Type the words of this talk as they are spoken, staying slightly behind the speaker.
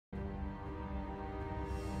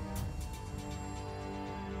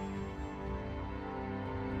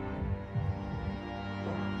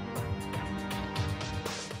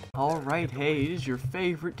Alright, hey, it is your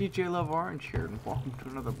favorite DJ Love Orange here, and welcome to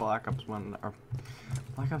another Black Ops 1, or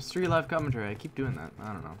Black Ops 3 live commentary. I keep doing that,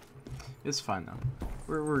 I don't know. It's fine though.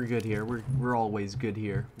 We're good here, we're always good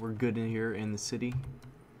here. We're good in here in the city.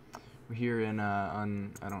 We're here in,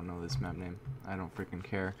 on, I don't know this map name. I don't freaking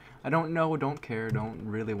care. I don't know, don't care, don't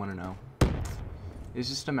really want to know. It's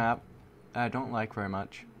just a map I don't like very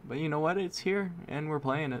much. But you know what, it's here, and we're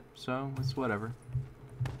playing it, so it's whatever.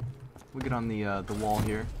 We'll get on the wall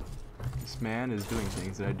here. This man is doing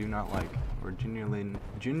things that I do not like, or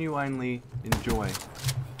genuinely enjoy.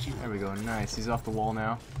 There we go, nice. He's off the wall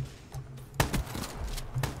now.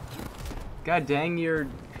 God dang, you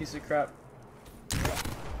piece of crap.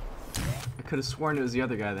 I could have sworn it was the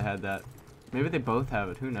other guy that had that. Maybe they both have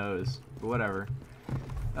it, who knows. But whatever.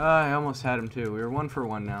 I almost had him too. We were 1 for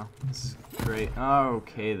 1 now. This is great.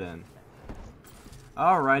 Okay then.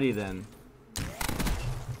 Alrighty then.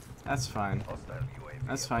 That's fine.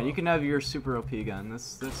 That's fine. You can have your super OP gun.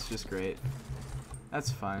 That's just great. That's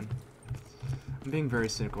fine. I'm being very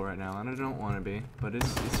cynical right now, and I don't want to be, but it's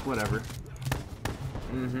whatever.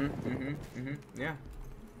 Yeah.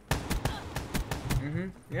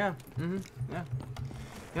 Yeah. Yeah.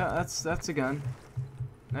 Yeah, that's a gun.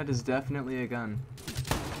 That is definitely a gun.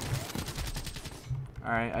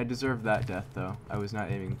 Alright, I deserve that death though. I was not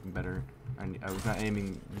aiming better. I was not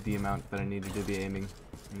aiming the amount that I needed to be aiming.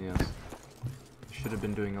 Yes. Should have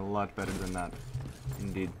been doing a lot better than that.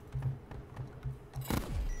 Indeed.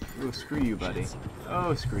 Oh, screw you, buddy.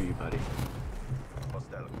 Oh, screw you, buddy.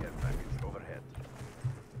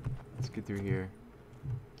 Let's get through here.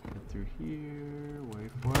 Get through here.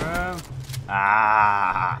 Wait for him.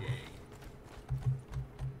 Ah!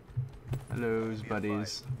 Hellos,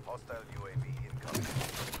 buddies.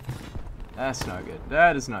 That's not good.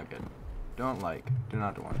 That is not good. Don't like. Do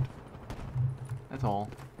not want. At all.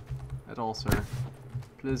 At all, sir.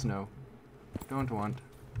 Please no. Don't want.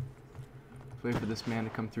 Let's wait for this man to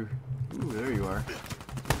come through. Ooh, there you are.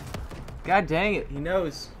 God dang it, he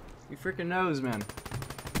knows. He freaking knows, man.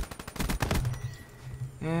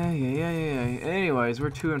 Yeah. Anyways,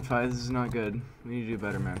 we're 2 and 5. This is not good. We need to do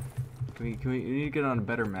better, man. We need to get on a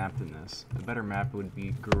better map than this. A better map would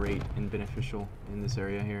be great and beneficial in this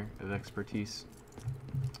area here of expertise.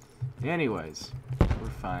 Anyways, we're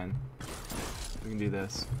fine. We can do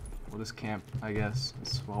this. We'll just camp, I guess.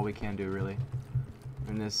 That's all we can do, really.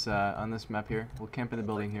 In this, on this map here, we'll camp in the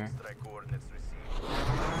building here.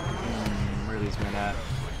 Where are these men at?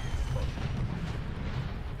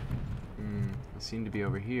 They seem to be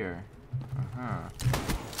over here.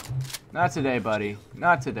 Not today, buddy.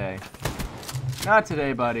 Not today. Not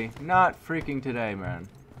today, buddy. Not freaking today, man.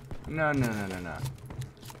 No.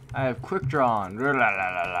 I have quick draw on.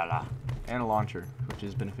 And a launcher, which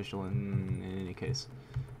is beneficial in any case.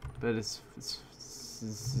 But it's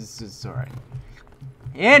alright.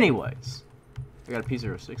 Anyways, I got a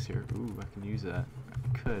P06 here. Ooh, I can use that.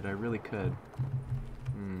 I really could.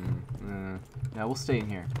 No, we'll stay in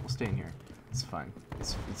here. We'll stay in here. It's fine.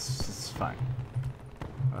 It's fine.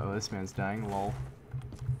 Oh, this man's dying. Lol.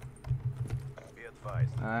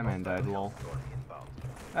 That man died. Lol.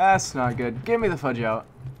 That's not good. Give me the fudge out.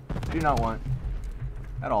 Do not want.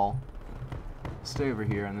 At all. Stay over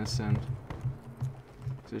here on this end.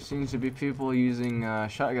 There seems to be people using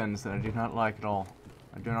shotguns that I do not like at all.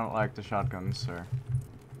 I do not like the shotguns, sir.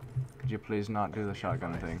 Could you please not do the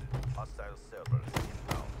shotgun thing?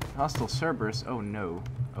 Hostile Cerberus? Oh no.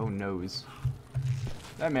 Oh noes.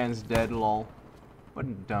 That man's dead, lol. What a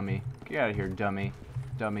dummy. Get out of here, dummy.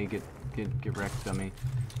 Dummy, get wrecked, dummy.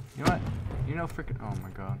 You know what? You know freaking, oh my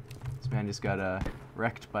god. This man just got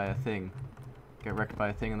wrecked by a thing. Got wrecked by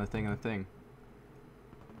a thing and the thing and the thing.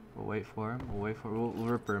 We'll wait for him. We'll wait for him. We'll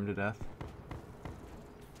ripper him to death.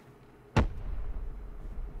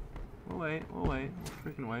 We'll wait. We'll wait.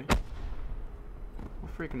 We'll freaking wait.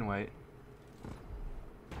 We'll freaking wait.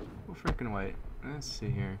 We'll freaking wait. Let's see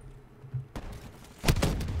here.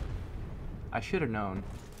 I should have known.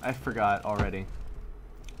 I forgot already.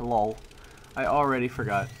 Lol. I already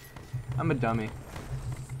forgot. I'm a dummy.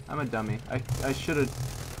 I'm a dummy. I should have.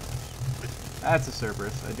 That's a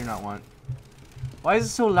Cerberus. I do not want. Why is it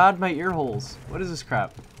so loud in my ear holes? What is this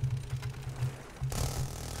crap?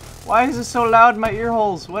 Why is it so loud in my ear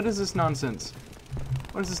holes? What is this nonsense?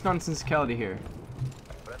 What is this nonsensicality here?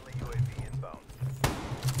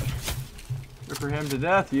 Ripper him to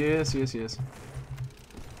death. Yes.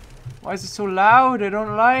 Why is it so loud? I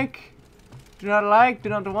don't like. Do not like. Do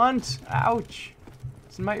not want. Ouch.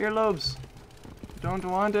 It's in my earlobes. Don't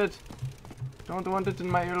want it. Don't want it in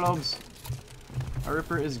my earlobes. Our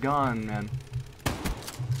Ripper is gone, man.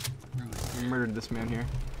 I murdered this man here.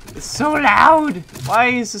 It's so loud! Why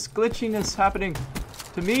is this glitchiness happening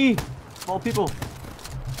to me? Of all people.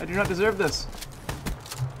 I do not deserve this.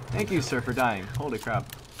 Thank you, sir, for dying. Holy crap.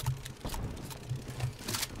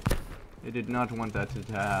 I did not want that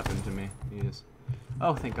to happen to me. Yes.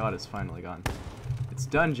 Oh, thank God it's finally gone. It's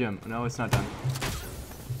done, Jim. No, it's not done.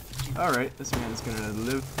 Alright, this man's gonna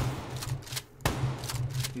live.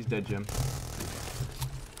 He's dead, Jim.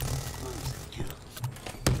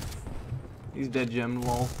 He's dead, Jim.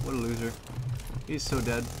 Lol. What a loser. He's so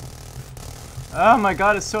dead. Oh my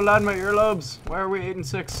God, it's so loud in my earlobes. Why are we 8 and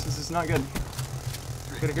 6? This is not good.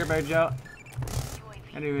 Get a garbage out.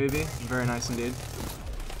 Anyway, UAV. Very nice indeed.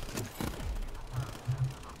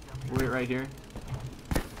 Wait right here.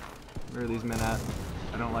 Where are these men at?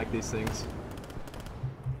 I don't like these things.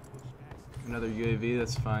 Another UAV,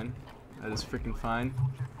 that's fine. That is freaking fine.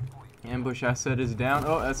 Ambush asset is down.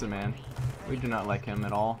 Oh, that's a man. We do not like him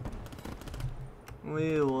at all.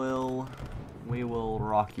 We will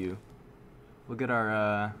rock you. We'll get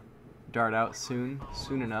our dart out soon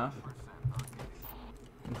enough.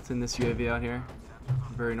 Let's send this UAV out here.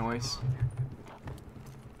 Very nice.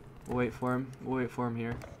 We'll wait for him. We'll wait for him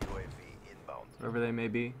here. Wherever they may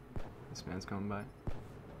be. This man's coming by.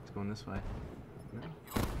 He's going this way. No.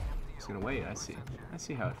 He's gonna wait. I see. I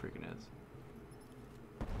see how it freaking is.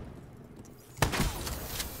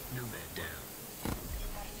 No man down.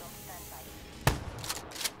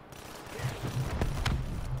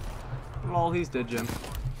 Lol, he's dead, Jim.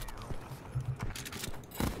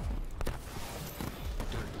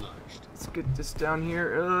 Let's get this down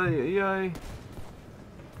here.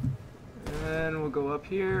 And we'll go up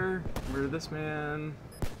here. Murder this man.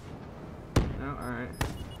 No, alright.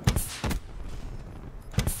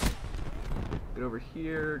 Get over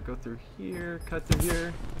here, go through here, cut through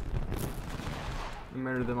here.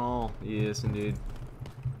 Murder them all. Yes, indeed.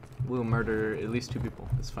 We'll murder at least 2 people.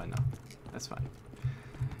 That's fine though. That's fine.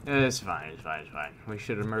 It's fine, it's fine, it's fine. We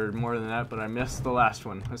should have murdered more than that, but I missed the last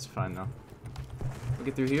one. That's fine though. We'll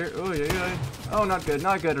get through here. Oh, yeah. Oh, not good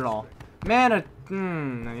at all. Man,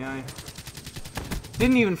 yeah.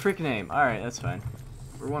 Didn't even freaking aim. Alright, that's fine.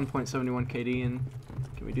 We're 1.71 KD and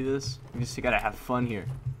can we do this? We just gotta have fun here.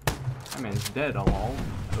 That man's dead, lol.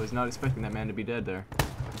 I was not expecting that man to be dead there.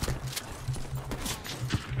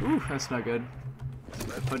 Ooh, that's not good. Let's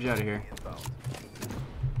get the fudge out of here.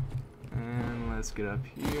 And let's get up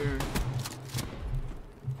here.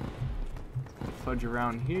 Fudge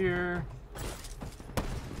around here.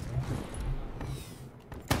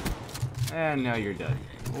 And now you're dead.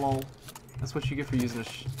 Lol. That's what you get for using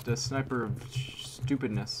the sniper of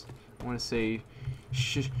stupidness. I want to say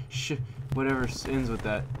whatever ends with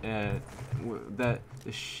that. The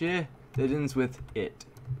that ends with it.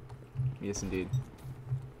 Yes, indeed.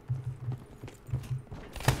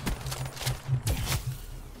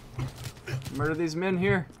 Murder these men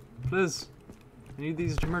here, please. I need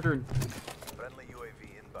these murdered. Friendly UAV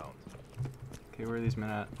inbound. Okay, where are these men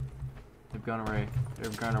at? They've gone away.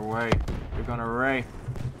 They've gone away. They've gone away.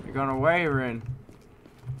 They've gone away, Rin.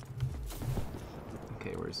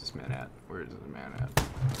 Okay, where's this man at? Where is the man at?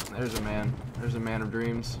 There's a man. There's a man of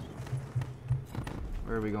dreams.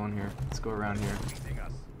 Where are we going here? Let's go around here.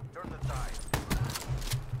 Turn the tide.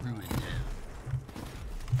 Ruined.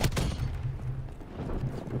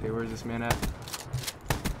 Okay, where's this man at?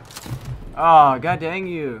 Oh, god dang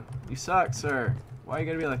you. You suck, sir. Why you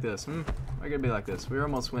gotta be like this, Why you gotta be like this? We're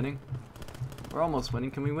almost winning. We're almost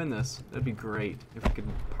winning. Can we win this? That'd be great if we could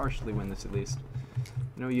partially win this at least.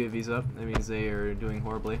 No UAVs up. That means they are doing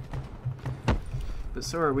horribly. But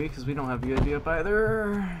so are we, because we don't have UAV up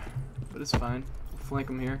either. But it's fine. We'll flank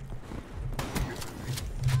them here.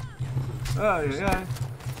 Oh, yeah.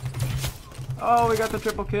 Oh, we got the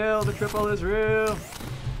triple kill. The triple is real.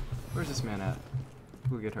 Where's this man at?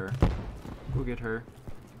 Go get her. Go get her.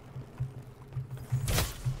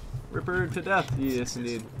 Rip her to death. Yes,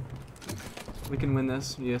 indeed. We can win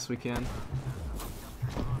this. Yes, we can.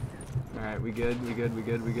 Alright, we good. We good. We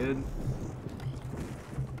good. We good.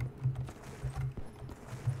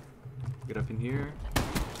 Get up in here.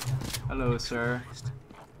 Hello, sir.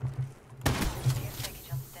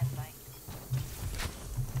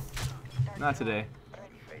 Not today.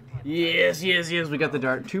 Yes, yes, yes, we got the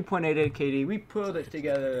dart. 2.88 KD. We pulled it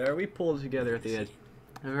together there. We pulled it together at the edge.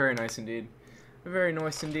 Very nice indeed. Very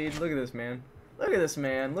nice indeed. Look at this man. Look at this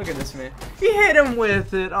man. Look at this man. He hit him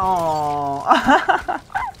with it. Aww.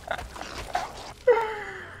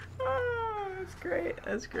 Oh, that's great.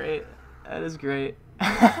 That's great. That is great.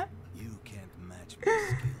 You can't match my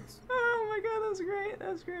skills. Oh my god, that's great.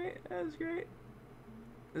 That's great. That's great.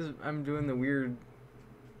 I'm doing the weird.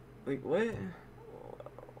 Like, what?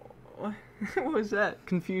 What was that?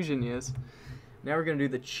 Confusion, yes. Now we're gonna do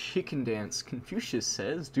the chicken dance. Confucius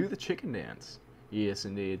says, do the chicken dance. Yes,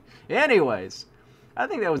 indeed. Anyways, I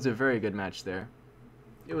think that was a very good match there.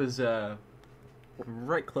 It was,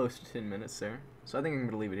 right close to 10 minutes there. So I think I'm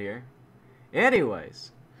gonna leave it here.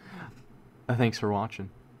 Anyways, thanks for watching.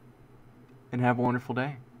 And have a wonderful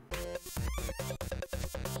day.